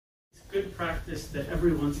good practice that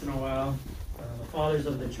every once in a while the fathers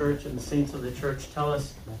of the church and the saints of the church tell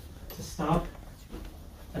us to stop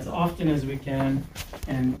as often as we can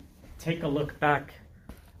and take a look back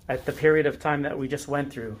at the period of time that we just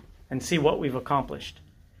went through and see what we've accomplished.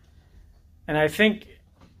 And I think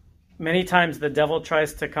many times the devil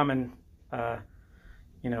tries to come and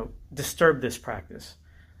disturb this practice.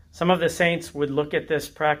 Some of the saints would look at this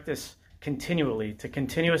practice continually, to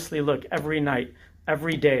continuously look every night,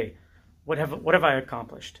 every day, what have I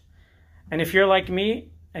accomplished? And if you're like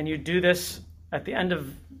me and you do this at the end of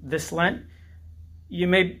this Lent, you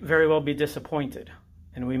may very well be disappointed.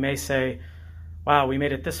 And we may say, wow, we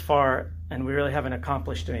made it this far and we really haven't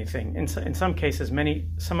accomplished anything. In some cases,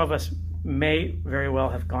 some of us may very well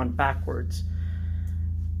have gone backwards.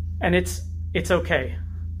 And it's okay.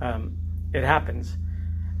 It happens.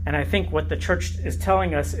 And I think what the church is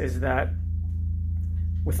telling us is that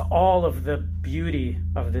with all of the beauty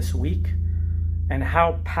of this week and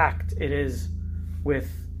how packed it is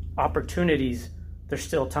with opportunities, there's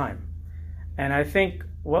still time. And I think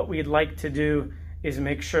what we'd like to do is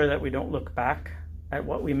make sure that we don't look back at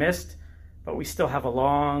what we missed, but we still have a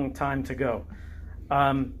long time to go.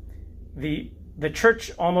 The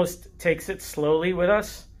church almost takes it slowly with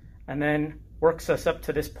us and then works us up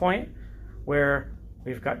to this point where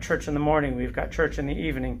we've got church in the morning, we've got church in the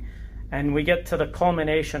evening, and we get to the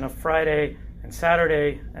culmination of Friday and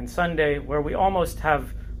Saturday and Sunday where we almost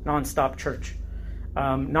have nonstop church,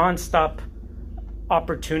 nonstop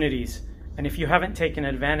opportunities. And if you haven't taken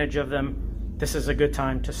advantage of them, this is a good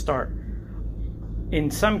time to start.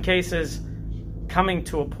 In some cases, coming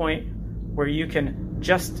to a point where you can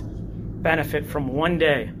just benefit from one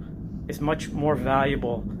day is much more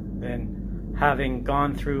valuable than having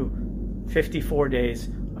gone through 54 days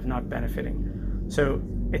of not benefiting. So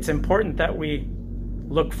it's important that we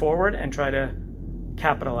look forward and try to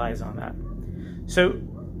capitalize on that. So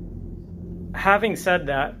having said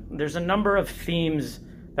that, there's a number of themes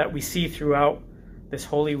that we see throughout this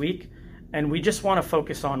Holy Week, and we just want to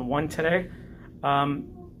focus on one today.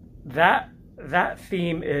 That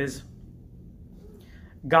theme is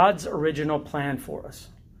God's original plan for us.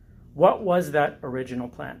 What was that original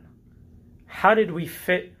plan? How did we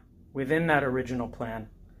fit within that original plan?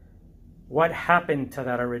 What happened to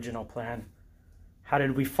that original plan? How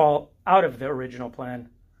did we fall out of the original plan?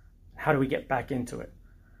 How do we get back into it?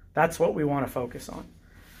 That's what we want to focus on.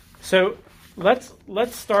 So let's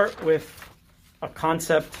start with a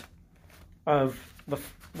concept of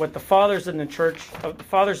what the fathers in the church, of the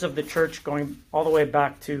fathers of the church, going all the way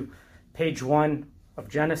back to page 1 of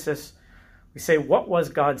Genesis. We say, what was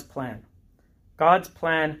God's plan? God's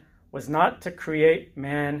plan was not to create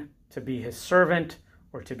man to be his servant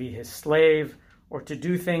or to be his slave or to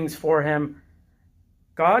do things for him.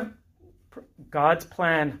 God's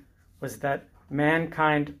plan was that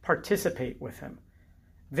mankind participate with him.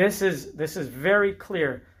 This is very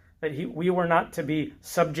clear that we were not to be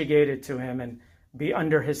subjugated to him and be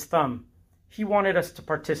under his thumb. He wanted us to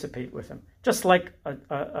participate with him, just like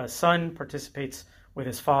a son participates with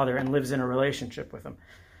his father and lives in a relationship with him.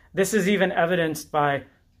 This is even evidenced by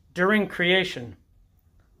during creation,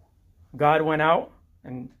 God went out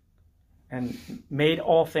and made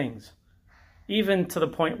all things, even to the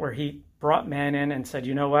point where he brought man in and said,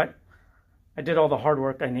 you know what? I did all the hard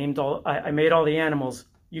work. I made all the animals.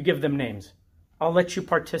 You give them names. I'll let you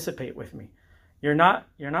participate with me. You're not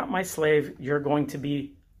my slave. You're going to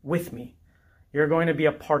be with me. You're going to be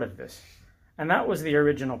a part of this. And that was the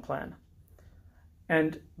original plan.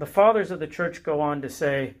 And the fathers of the church go on to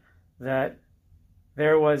say that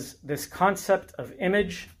there was this concept of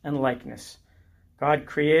image and likeness. God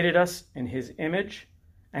created us in his image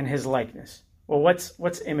and his likeness. Well,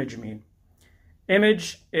 what's image mean?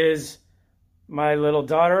 Image is my little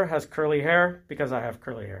daughter has curly hair because I have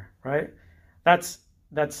curly hair, right? That's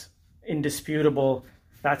indisputable.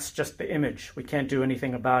 That's just the image. We can't do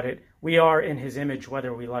anything about it. We are in his image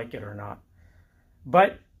whether we like it or not.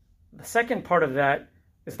 But the second part of that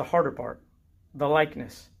is the harder part, the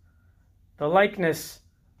likeness. The likeness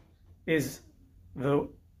is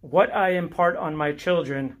what I impart on my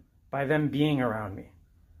children by them being around me.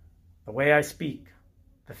 The way I speak,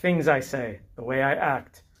 the things I say, the way I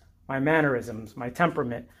act, my mannerisms, my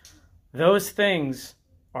temperament, those things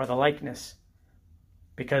are the likeness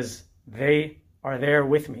because they are there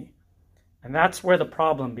with me. And that's where the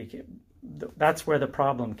problem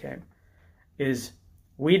came, is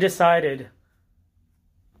we decided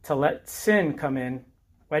to let sin come in,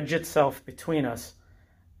 wedge itself between us,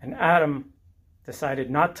 and Adam decided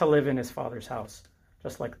not to live in his father's house,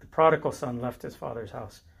 just like the prodigal son left his father's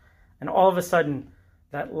house. And all of a sudden,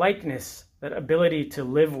 that likeness that ability to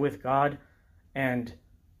live with God and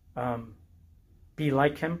be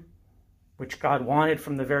like him, which God wanted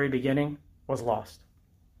from the very beginning, was lost.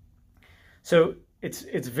 So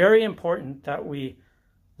it's very important that we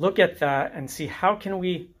look at that and see how can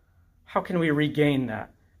we regain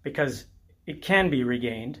that, because it can be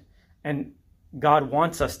regained, and God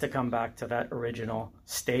wants us to come back to that original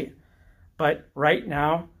state. But right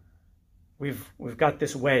now, we've got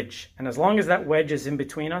this wedge, and as long as that wedge is in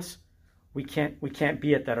between us, we can't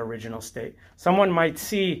be at that original state. Someone might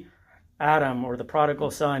see Adam or the prodigal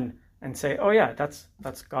son and say, "Oh yeah, that's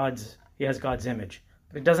God's. He has God's image,"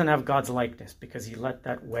 but it doesn't have God's likeness because he let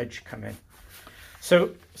that wedge come in.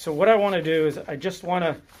 So what I want to do is I just want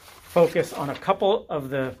to focus on a couple of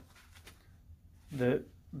the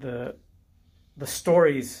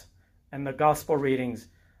stories and the gospel readings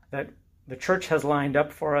that the church has lined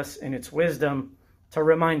up for us in its wisdom to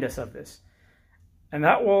remind us of this, and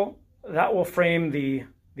that will frame the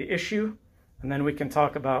issue, and then we can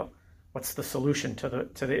talk about what's the solution to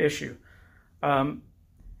the issue. And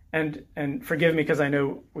forgive me because I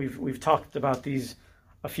know we've talked about these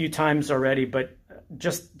a few times already, but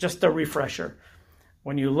just a refresher.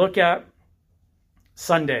 When you look at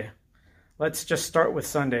Sunday, let's just start with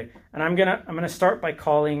Sunday, and I'm gonna start by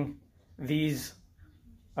calling these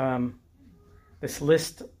this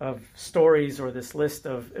list of stories or this list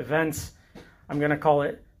of events. I'm gonna call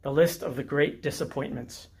it the list of the great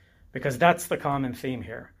disappointments, because that's the common theme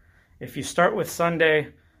here. If you start with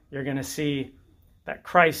Sunday, you're gonna see that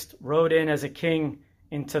Christ rode in as a king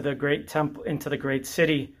into the great temple, into the great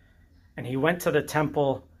city, and he went to the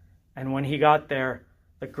temple, and when he got there,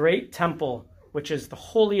 the great temple, which is the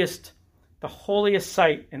holiest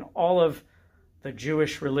site in all of the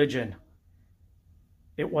Jewish religion,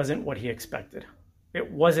 it wasn't what he expected.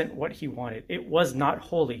 It wasn't what he wanted. It was not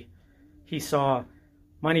holy. He saw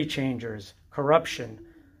money changers, corruption,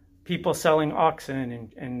 people selling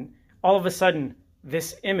oxen, and all of a sudden,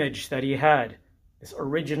 this image that he had, this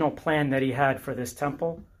original plan that he had for this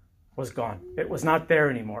temple, was gone. It was not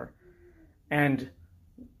there anymore. And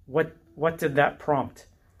what did that prompt?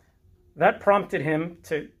 That prompted him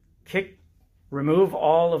to remove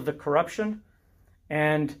all of the corruption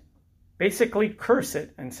and basically curse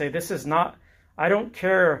it and say, this is not, I don't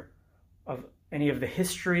care of any of the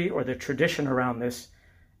history or the tradition around this.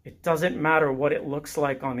 It doesn't matter what it looks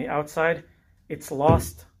like on the outside. It's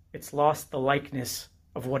lost the likeness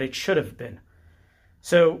of what it should have been.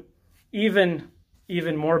 So even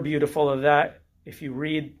more beautiful of that, if you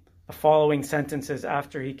read the following sentences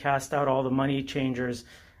after he cast out all the money changers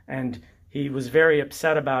and he was very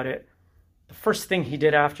upset about it, the first thing he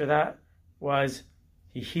did after that was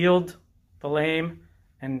he healed the lame,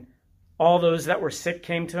 and all those that were sick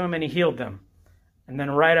came to him and he healed them. And then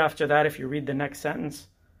right after that, if you read the next sentence,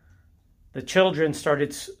 the children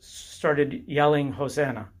started yelling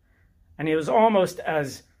Hosanna. And it was almost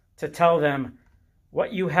as to tell them,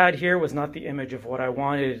 what you had here was not the image of what I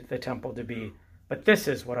wanted the temple to be, but this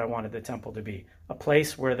is what I wanted the temple to be. A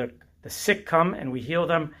place where the sick come and we heal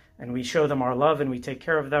them and we show them our love and we take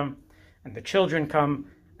care of them. And the children come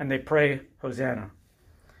and they pray Hosanna.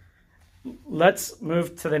 Let's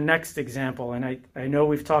move to the next example. And I know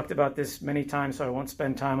we've talked about this many times, so I won't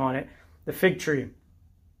spend time on it. The fig tree.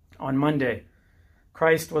 On Monday,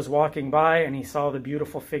 Christ was walking by and he saw the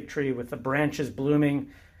beautiful fig tree with the branches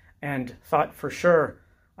blooming and thought, for sure,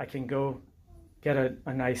 I can go get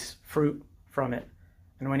a nice fruit from it.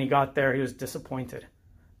 And when he got there, he was disappointed.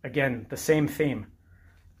 Again, the same theme.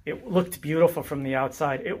 It looked beautiful from the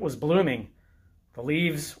outside. It was blooming. The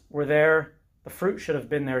leaves were there. The fruit should have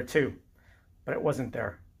been there too, but it wasn't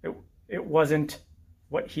there. It wasn't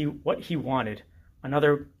what he wanted.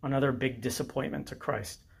 Another big disappointment to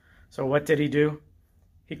Christ. So what did he do?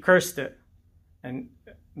 He cursed it. And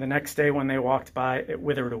the next day when they walked by, it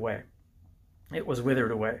withered away. It was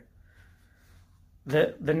withered away.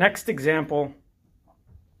 The next example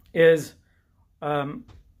is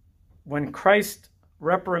when Christ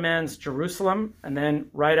reprimands Jerusalem, and then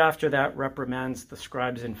right after that reprimands the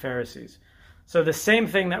scribes and Pharisees. So the same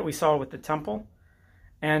thing that we saw with the temple.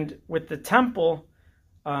 And with the temple,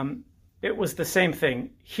 it was the same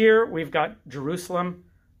thing. Here we've got Jerusalem,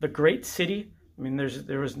 the great city. I mean,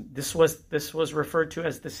 this was referred to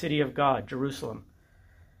as the city of God, Jerusalem.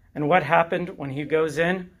 And what happened when he goes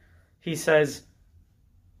in? He says,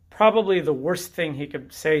 probably the worst thing he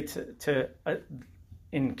could say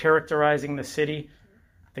in characterizing the city,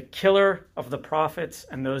 the killer of the prophets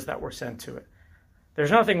and those that were sent to it.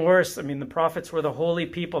 There's nothing worse. I mean, the prophets were the holy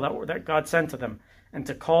people that God sent to them, and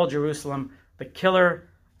to call Jerusalem the killer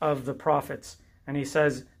of the prophets. And he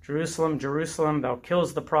says, Jerusalem, Jerusalem, thou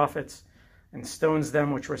kills the prophets. and stones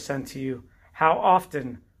them which were sent to you. How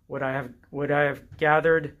often would I have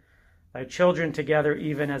gathered thy children together,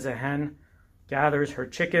 even as a hen gathers her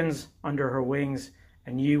chickens under her wings,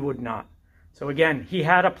 and you would not. So again, he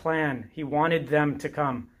had a plan. He wanted them to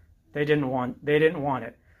come. They didn't want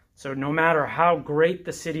it. So no matter how great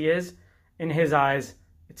the city is, in his eyes,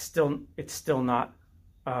 it's still not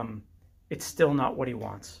what he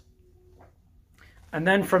wants. And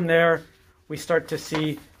then from there, we start to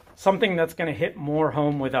see something that's going to hit more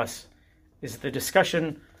home with us, is the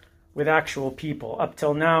discussion with actual people. Up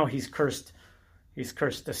till now, he's cursed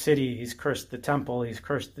the city, he's cursed the temple, he's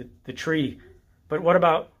cursed the tree. But what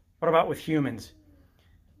about with humans?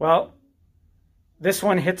 Well, this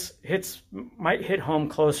one might hit home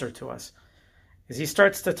closer to us. As he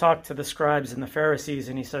starts to talk to the scribes and the Pharisees,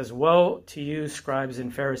 and he says, "Woe to you, scribes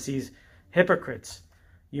and Pharisees, hypocrites!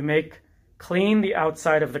 You make clean the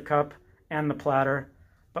outside of the cup and the platter,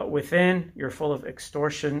 but within you're full of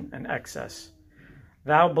extortion and excess.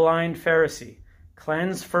 Thou blind Pharisee,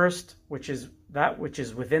 cleanse first that which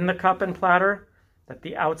is within the cup and platter, that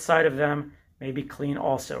the outside of them may be clean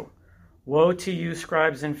also. Woe to you,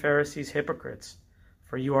 scribes and Pharisees, hypocrites!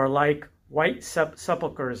 For you are like white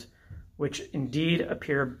sepulchres, which indeed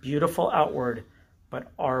appear beautiful outward,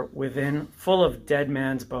 but are within full of dead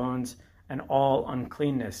man's bones and all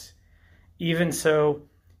uncleanness. Even so,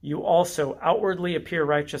 you also outwardly appear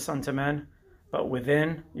righteous unto men, but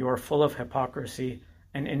within you are full of hypocrisy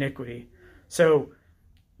and iniquity." So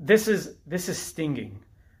this is stinging.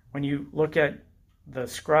 When you look at the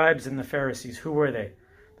scribes and the Pharisees, who were they?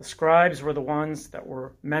 The scribes were the ones that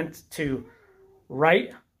were meant to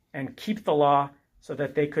write and keep the law so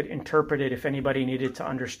that they could interpret it if anybody needed to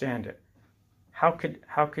understand it. How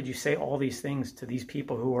could you say all these things to these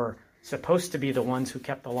people who are supposed to be the ones who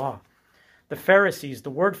kept the law? The Pharisees, the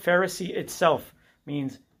word Pharisee itself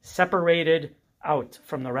means separated out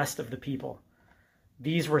from the rest of the people.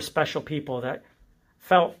 These were special people that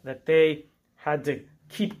felt that they had to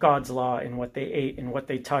keep God's law in what they ate, in what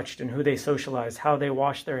they touched, and who they socialized, how they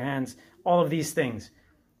washed their hands, all of these things.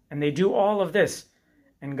 And they do all of this,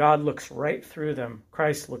 and God looks right through them.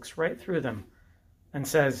 Christ looks right through them and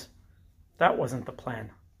says, that wasn't the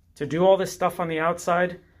plan. To do all this stuff on the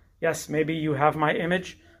outside, yes, maybe you have my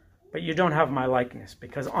image, but you don't have my likeness,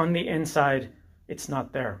 because on the inside, it's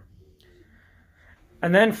not there.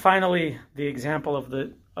 And then finally, the example of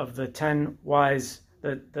the 10 wise,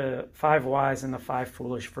 the 5 wise and the 5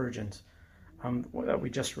 foolish virgins that we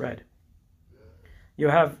just read. You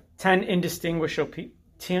have 10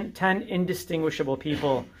 indistinguishable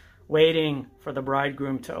people waiting for the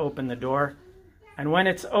bridegroom to open the door. And when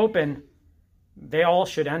it's open, they all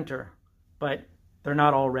should enter, but they're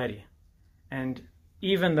not all ready. And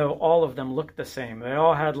even though all of them looked the same, they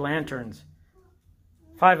all had lanterns,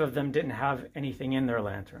 5 of them didn't have anything in their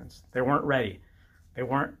lanterns. They weren't ready. They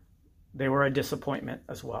were a disappointment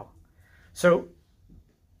as well. So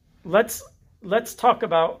let's talk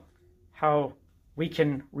about how we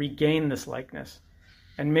can regain this likeness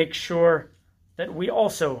and make sure that we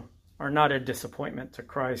also are not a disappointment to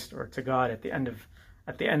Christ or to God at the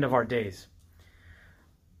end of our days.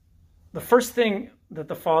 The first thing that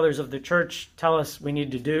the fathers of the church tell us we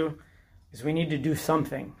need to do is we need to do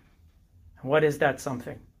something. And what is that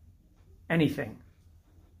something? Anything.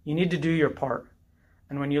 You need to do your part.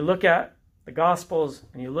 And when you look at the Gospels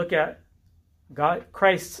and you look at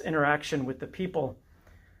Christ's interaction with the people,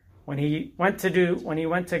 when he went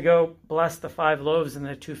to go bless the 5 loaves and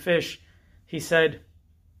the 2 fish, he said,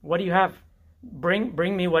 "What do you have?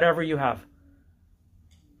 Bring me whatever you have."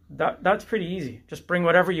 That's pretty easy. Just bring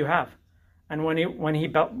whatever you have. And when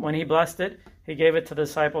he blessed it, he gave it to the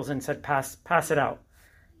disciples and said, "Pass it out.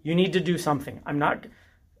 You need to do something."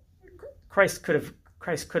 Christ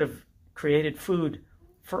could have created food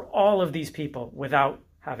for all of these people without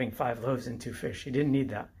having 5 loaves and 2 fish. He didn't need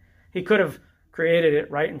that. He could have created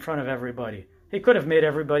it right in front of everybody. He could have made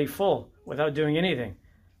everybody full without doing anything.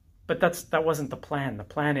 But that wasn't the plan. The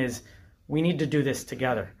plan is we need to do this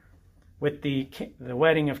together. With the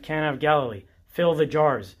wedding of Cana of Galilee, fill the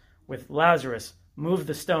jars. With Lazarus, move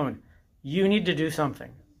the stone. You need to do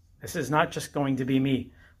something. This is not just going to be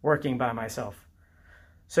me working by myself.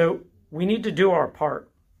 So we need to do our part.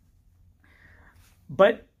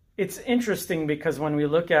 But it's interesting because when we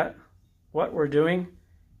look at what we're doing,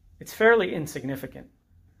 it's fairly insignificant.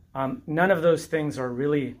 None of those things are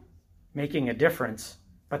really making a difference,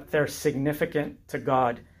 but they're significant to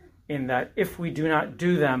God in that if we do not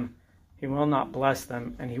do them, he will not bless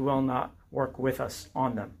them and he will not work with us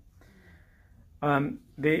on them.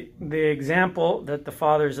 The example that the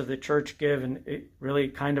fathers of the church give, and it really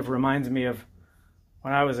kind of reminds me of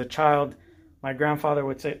when I was a child, my grandfather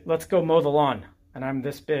would say, let's go mow the lawn. And I'm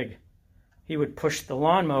this big. He would push the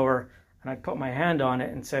lawnmower, and I'd put my hand on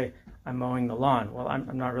it and say, I'm mowing the lawn. Well,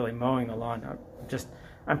 I'm not really mowing the lawn.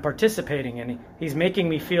 I'm participating, and he's making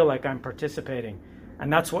me feel like I'm participating.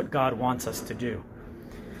 And that's what God wants us to do.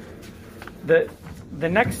 The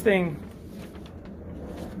next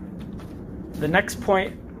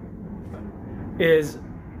point is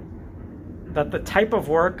that the type of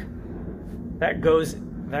work that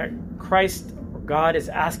Christ or God is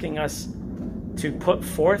asking us to put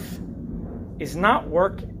forth is not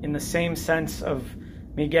work in the same sense of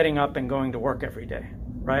me getting up and going to work every day,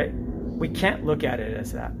 right? We can't look at it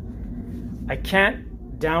as that. I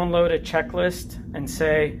can't download a checklist and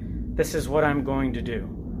say, this is what I'm going to do.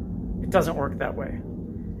 It doesn't work that way.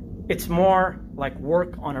 It's more like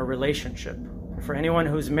work on a relationship. For anyone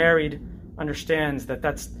who's married understands that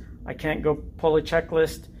I can't go pull a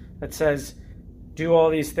checklist that says, do all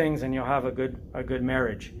these things and you'll have a good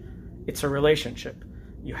marriage. It's a relationship.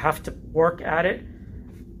 You have to work at it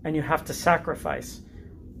and you have to sacrifice.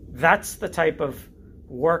 That's the type of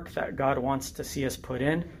work that God wants to see us put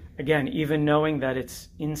in. Again, even knowing that it's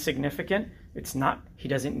insignificant, He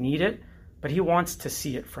doesn't need it, but He wants to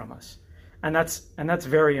see it from us. And that's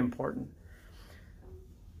very important.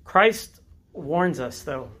 Christ warns us,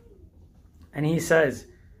 though, and He says,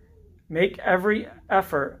 make every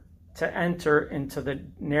effort to enter into the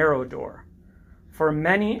narrow door. For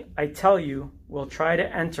many, I tell you, will try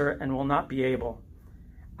to enter and will not be able.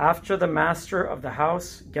 After the master of the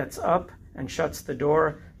house gets up and shuts the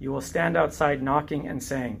door, you will stand outside knocking and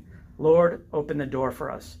saying, Lord, open the door for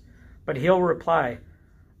us. But He'll reply,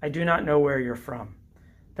 I do not know where you're from.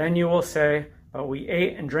 Then you will say, but we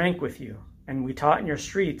ate and drank with you, and we taught in your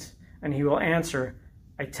streets. And He will answer,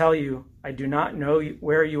 I tell you, I do not know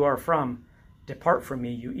where you are from. Depart from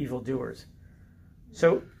me, you evildoers.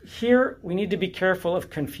 So here we need to be careful of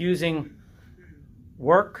confusing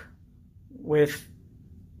work with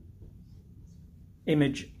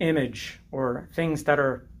image or things that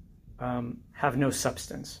are have no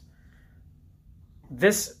substance.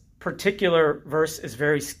 This particular verse is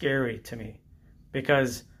very scary to me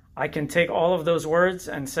because I can take all of those words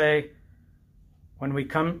and say, when we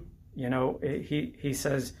come, he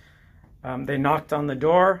says, they knocked on the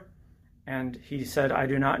door and He said, I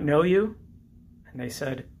do not know you. And they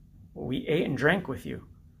said, well, we ate and drank with you.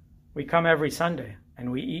 We come every Sunday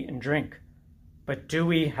and we eat and drink. But do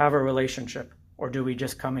we have a relationship, or do we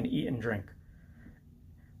just come and eat and drink?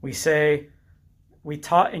 We say, we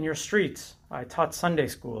taught in your streets. I taught Sunday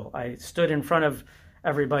school. I stood in front of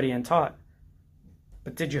everybody and taught.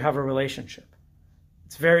 But did you have a relationship?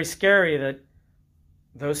 It's very scary that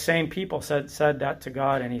those same people said that to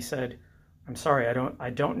God, and He said, I'm sorry, I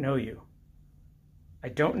don't know you. I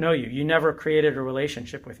don't know you. You never created a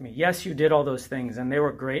relationship with me. Yes, you did all those things, and they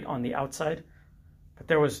were great on the outside, but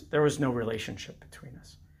there was no relationship between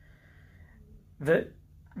us.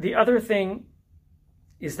 The other thing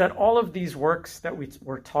is that all of these works that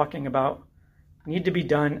we're talking about need to be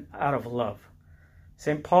done out of love.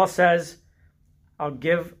 St. Paul says,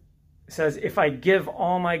 if I give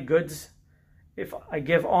all my goods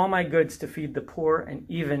to feed the poor, and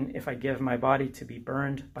even if I give my body to be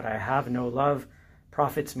burned, but I have no love,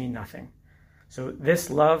 profits me nothing. So this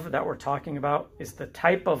love that we're talking about is the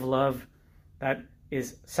type of love that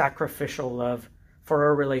is sacrificial love for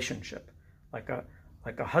a relationship, like a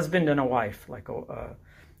husband and a wife, like a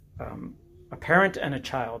parent and a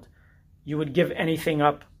child. You would give anything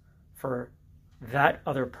up for that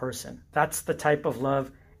other person. That's the type of love.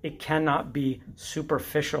 It cannot be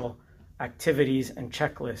superficial activities and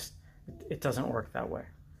checklists. It doesn't work that way.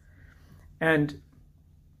 And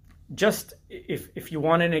just if you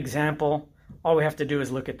want an example, all we have to do is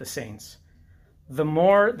look at the saints. The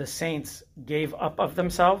more the saints gave up of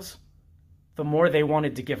themselves, the more they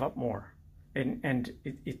wanted to give up more. And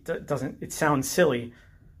it sounds silly,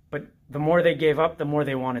 but the more they gave up, the more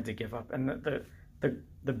they wanted to give up. And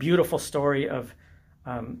the beautiful story of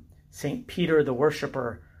St. Peter the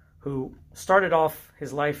worshiper, who started off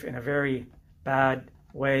his life in a very bad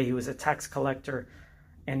way. He was a tax collector,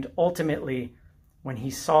 and ultimately, when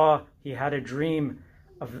he had a dream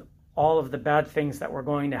of all of the bad things that were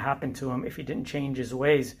going to happen to him if he didn't change his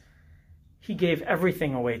ways, he gave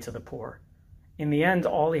everything away to the poor. In the end,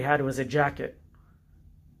 all he had was a jacket.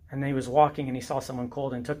 And then he was walking and he saw someone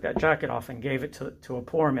cold and took that jacket off and gave it to a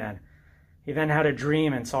poor man. He then had a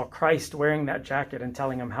dream and saw Christ wearing that jacket and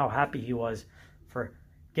telling him how happy he was for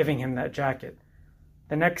giving him that jacket.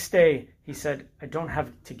 The next day, he said, I don't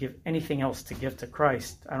have to give anything else to give to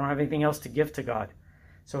Christ. I don't have anything else to give to God.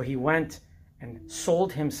 So he went and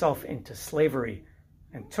sold himself into slavery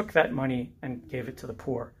and took that money and gave it to the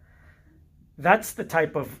poor. That's the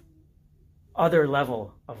type of other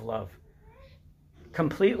level of love.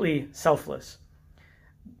 Completely selfless.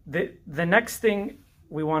 The next thing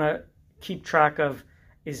we want to keep track of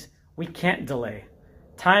is we can't delay.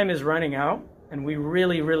 Time is running out, and we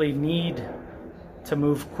really, really need to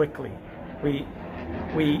move quickly. We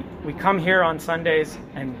come here on Sundays,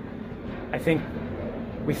 and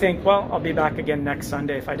we think, well, I'll be back again next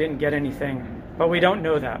Sunday if I didn't get anything. But we don't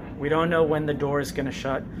know that. We don't know when the door is going to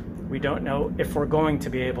shut. We don't know if we're going to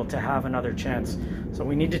be able to have another chance. So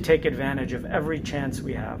we need to take advantage of every chance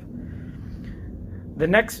we have. The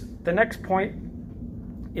next point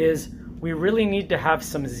is we really need to have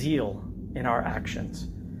some zeal in our actions.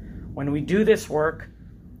 When we do this work,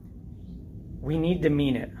 we need to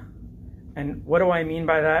mean it. And what do I mean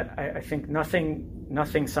by that? I think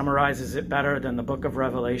nothing summarizes it better than the book of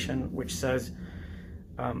Revelation, which says,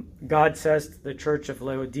 God says to the church of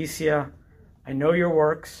Laodicea, I know your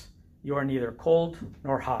works. You are neither cold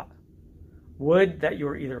nor hot. Would that you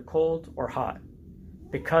were either cold or hot.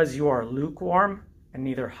 Because you are lukewarm and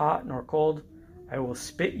neither hot nor cold, I will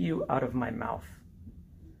spit you out of my mouth.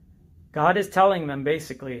 God is telling them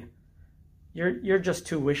basically, you're just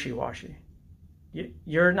too wishy-washy.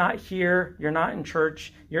 You're not here, you're not in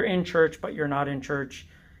church, you're in church, but you're not in church.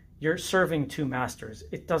 You're serving two masters.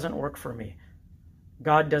 It doesn't work for me.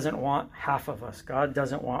 God doesn't want half of us. God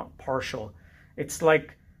doesn't want partial. It's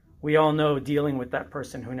like we all know dealing with that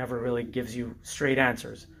person who never really gives you straight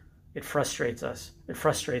answers. It frustrates us. It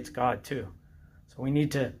frustrates God too. So we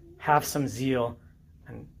need to have some zeal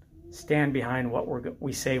and stand behind what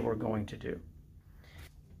we say we're going to do.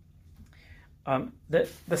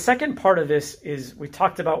 The second part of this is we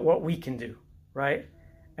talked about what we can do, right?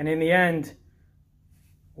 And in the end,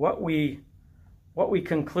 what we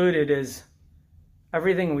concluded is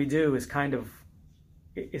everything we do is kind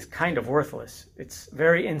of worthless. It's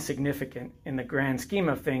very insignificant in the grand scheme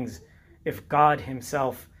of things if God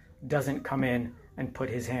himself doesn't come in and put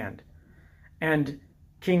his hand. And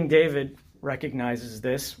King David recognizes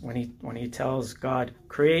this when he tells God,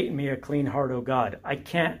 create in me a clean heart, O God. I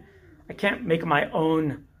can't make my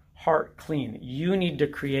own heart clean. You need to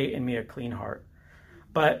create in me a clean heart.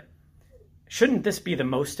 But shouldn't this be the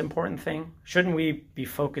most important thing? Shouldn't we be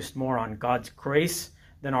focused more on God's grace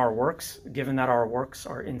than our works, given that our works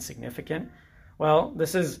are insignificant? Well,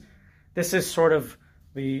 this is sort of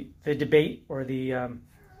the debate or the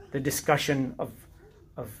discussion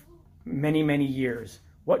of many, many years.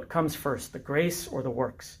 What comes first, the grace or the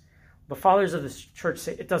works? The fathers of the church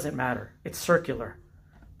say it doesn't matter. It's circular.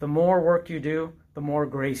 The more work you do, the more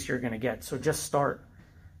grace you're going to get. So just start.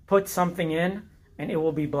 Put something in, and it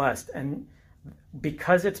will be blessed. And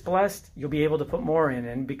because it's blessed, you'll be able to put more in.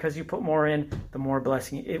 And because you put more in, the more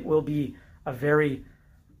blessing. It will be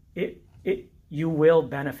you will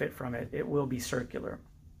benefit from it. It will be circular.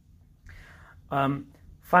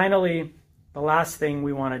 Finally, the last thing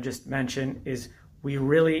we want to just mention is we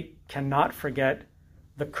really cannot forget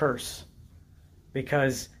the curse.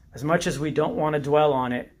 Because as much as we don't want to dwell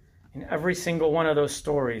on it, in every single one of those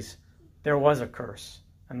stories, there was a curse.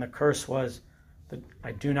 And the curse was,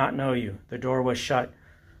 I do not know you. The door was shut.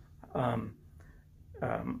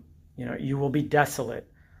 You will be desolate.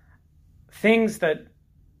 Things that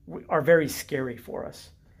are very scary for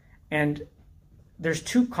us. And there's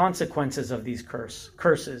two consequences of these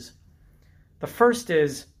curses. The first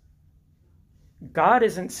is, God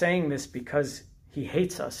isn't saying this because he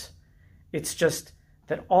hates us. It's just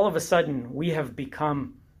that all of a sudden we have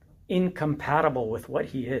become incompatible with what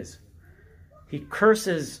he is. He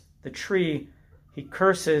curses the tree, he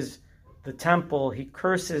curses the temple, he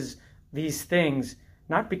curses these things,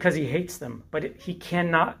 not because he hates them, but he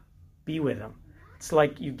cannot be with them. It's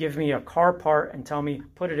like you give me a car part and tell me,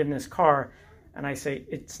 put it in this car, and I say,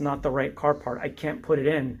 it's not the right car part. I can't put it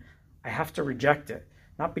in. I have to reject it.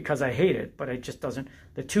 Not because I hate it, but it just doesn't,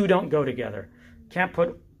 the two don't go together. Can't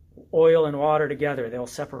put oil and water together. They'll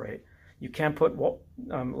separate. You can't put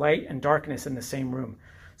light and darkness in the same room.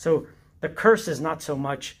 So the curse is not so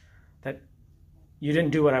much that you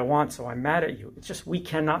didn't do what I want, so I'm mad at you. It's just we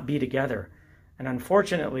cannot be together. And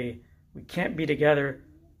unfortunately, we can't be together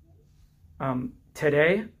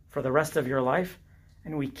today for the rest of your life,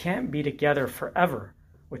 and we can't be together forever,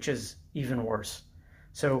 which is even worse.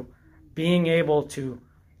 So being able to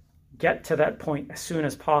get to that point as soon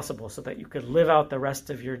as possible so that you could live out the rest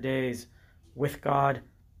of your days with God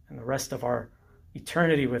and the rest of our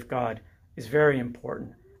eternity with God is very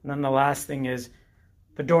important. And then the last thing is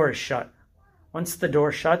the door is shut. Once the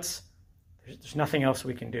door shuts, there's nothing else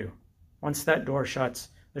we can do. Once that door shuts,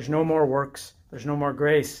 there's no more works, there's no more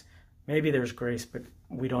grace. Maybe there's grace, but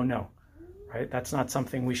we don't know, right? That's not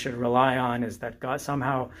something we should rely on, is that God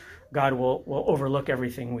will overlook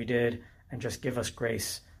everything we did and just give us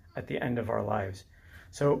grace at the end of our lives.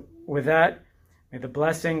 So with that, may the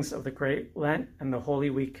blessings of the Great Lent and the Holy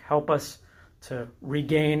Week help us to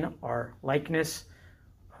regain our likeness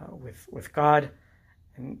with God,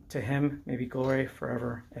 and to him may be glory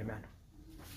forever. Amen.